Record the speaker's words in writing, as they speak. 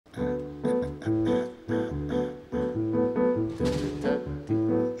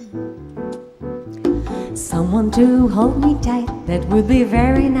Someone to hold me tight, that would be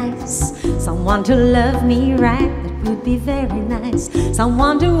very nice. Someone to love me right, that would be very nice.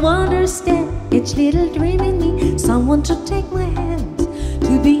 Someone to understand each little dream in me. Someone to take my hand,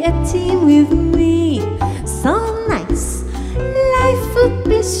 to be a team with me. So nice, life would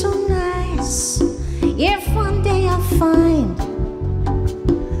be so nice if one day I find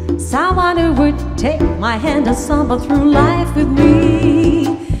someone who would take my hand and samba through life with me.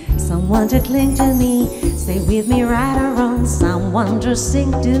 Someone to cling to me, stay with me right or wrong. Someone to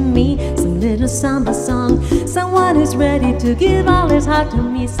sing to me some little samba song. Someone who's ready to give all his heart to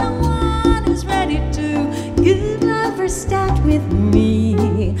me. Someone who's ready to give love or start with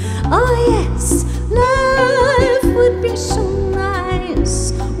me. Oh yes, life would be so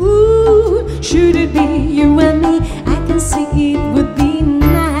nice. Ooh, should it be you and me? I can see it would be nice.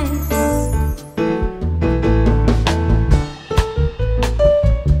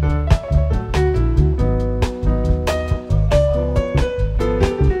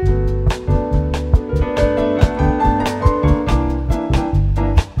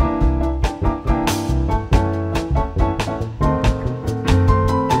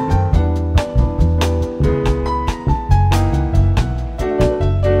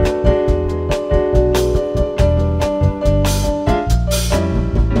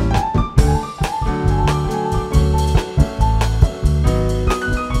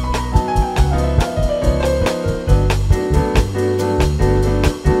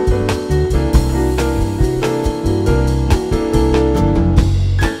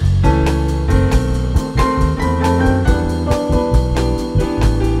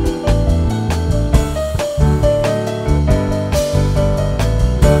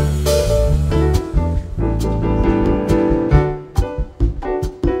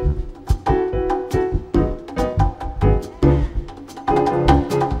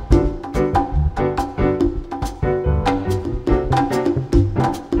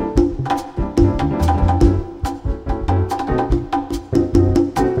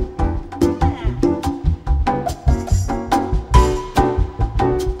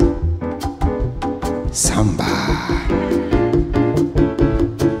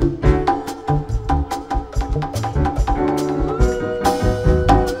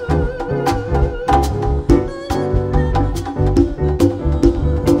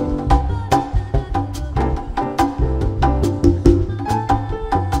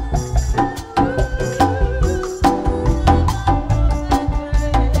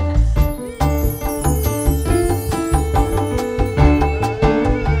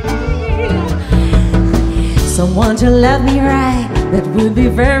 Someone to love me right, that would be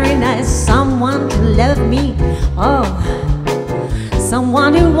very nice. Someone to love me, oh.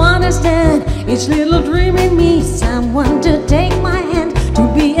 Someone who understands each little dream in me. Someone to take my hand, to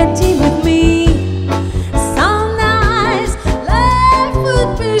be a team with me. So nice, life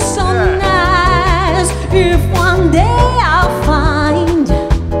would be so nice if one day I'll find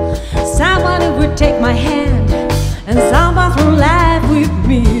someone who would take my hand and samba through life with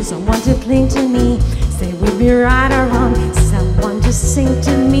me. Someone to cling to me, stay with me right or wrong. Someone to sing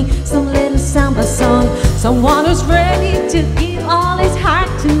to me some little samba song. Someone who's ready to give all his heart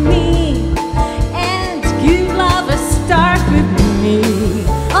to me and give love a start with me.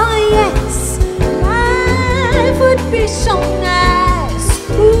 Oh yes, life would be so nice.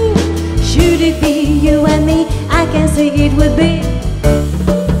 Ooh, should it be you and me? I can say it would be.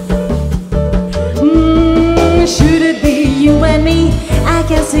 Should it be you and me? I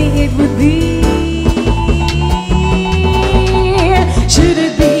can say it would be. Should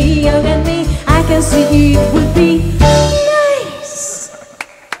it be you and me? I can see it would be nice.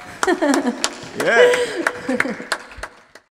 Yeah.